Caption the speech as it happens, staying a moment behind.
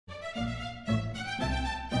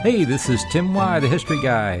Hey, this is Tim Y, the History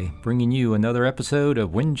Guy, bringing you another episode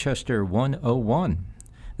of Winchester 101.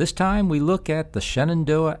 This time we look at the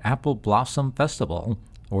Shenandoah Apple Blossom Festival,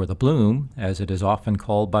 or the Bloom, as it is often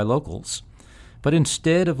called by locals. But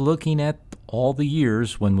instead of looking at all the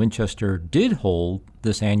years when Winchester did hold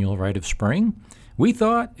this annual rite of spring, we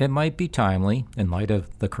thought it might be timely, in light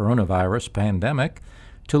of the coronavirus pandemic,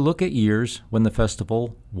 to look at years when the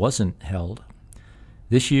festival wasn't held.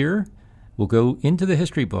 This year, we'll go into the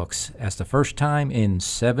history books as the first time in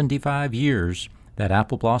 75 years that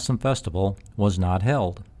Apple Blossom Festival was not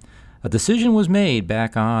held. A decision was made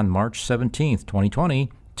back on March 17, 2020,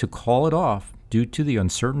 to call it off due to the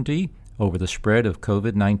uncertainty over the spread of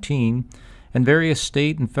COVID-19 and various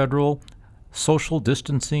state and federal social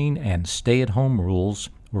distancing and stay-at-home rules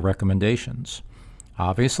or recommendations.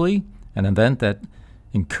 Obviously, an event that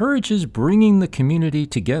encourages bringing the community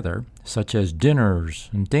together, such as dinners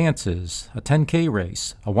and dances, a 10K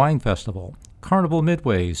race, a wine festival, carnival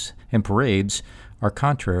midways, and parades, are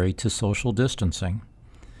contrary to social distancing.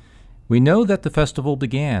 We know that the festival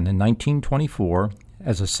began in 1924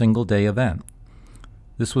 as a single-day event.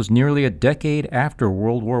 This was nearly a decade after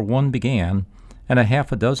World War I began and a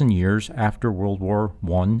half a dozen years after World War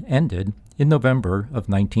I ended in November of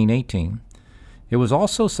 1918. It was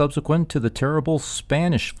also subsequent to the terrible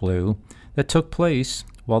Spanish flu that took place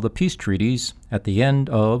while the peace treaties at the end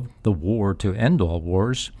of the war to end all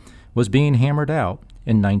wars was being hammered out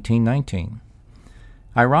in 1919.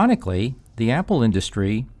 Ironically, the apple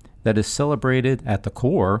industry that is celebrated at the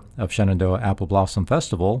core of Shenandoah Apple Blossom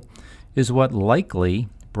Festival is what likely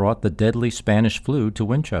brought the deadly Spanish flu to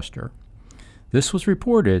Winchester. This was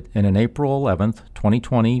reported in an April 11,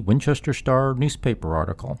 2020 Winchester Star newspaper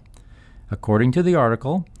article. According to the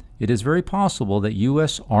article, it is very possible that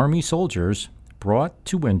U.S. Army soldiers brought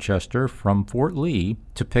to Winchester from Fort Lee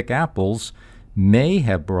to pick apples may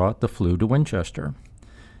have brought the flu to Winchester.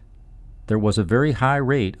 There was a very high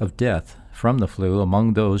rate of death from the flu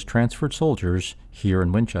among those transferred soldiers here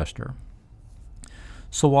in Winchester.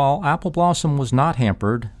 So while Apple Blossom was not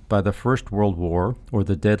hampered by the First World War or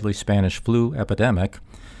the deadly Spanish flu epidemic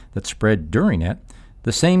that spread during it,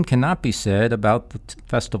 the same cannot be said about the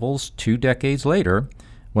festivals 2 decades later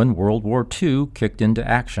when World War II kicked into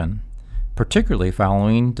action, particularly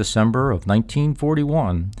following December of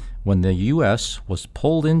 1941 when the U.S. was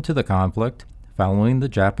pulled into the conflict following the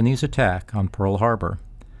Japanese attack on Pearl Harbor.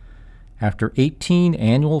 After 18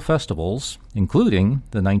 annual festivals, including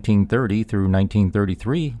the 1930 through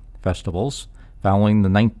 1933 festivals following the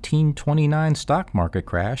 1929 stock market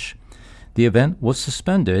crash, the event was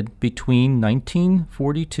suspended between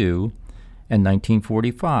 1942 and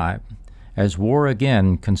 1945 as war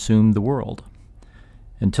again consumed the world.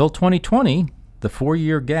 Until 2020, the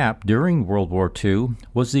 4-year gap during World War II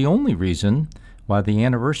was the only reason why the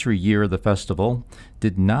anniversary year of the festival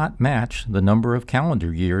did not match the number of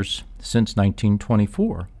calendar years since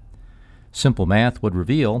 1924. Simple math would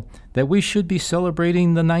reveal that we should be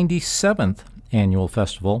celebrating the 97th annual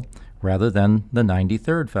festival rather than the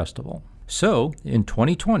 93rd festival. So, in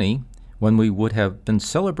 2020, when we would have been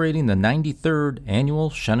celebrating the 93rd annual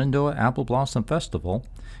Shenandoah Apple Blossom Festival,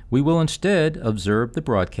 we will instead observe the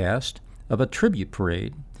broadcast of a tribute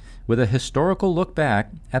parade with a historical look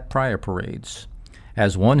back at prior parades.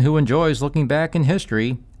 As one who enjoys looking back in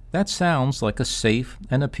history, that sounds like a safe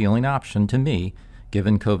and appealing option to me,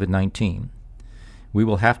 given COVID-19. We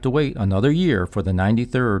will have to wait another year for the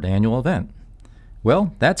 93rd annual event.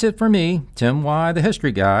 Well, that's it for me, Tim Y, the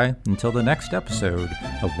History Guy, until the next episode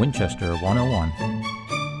of Winchester 101.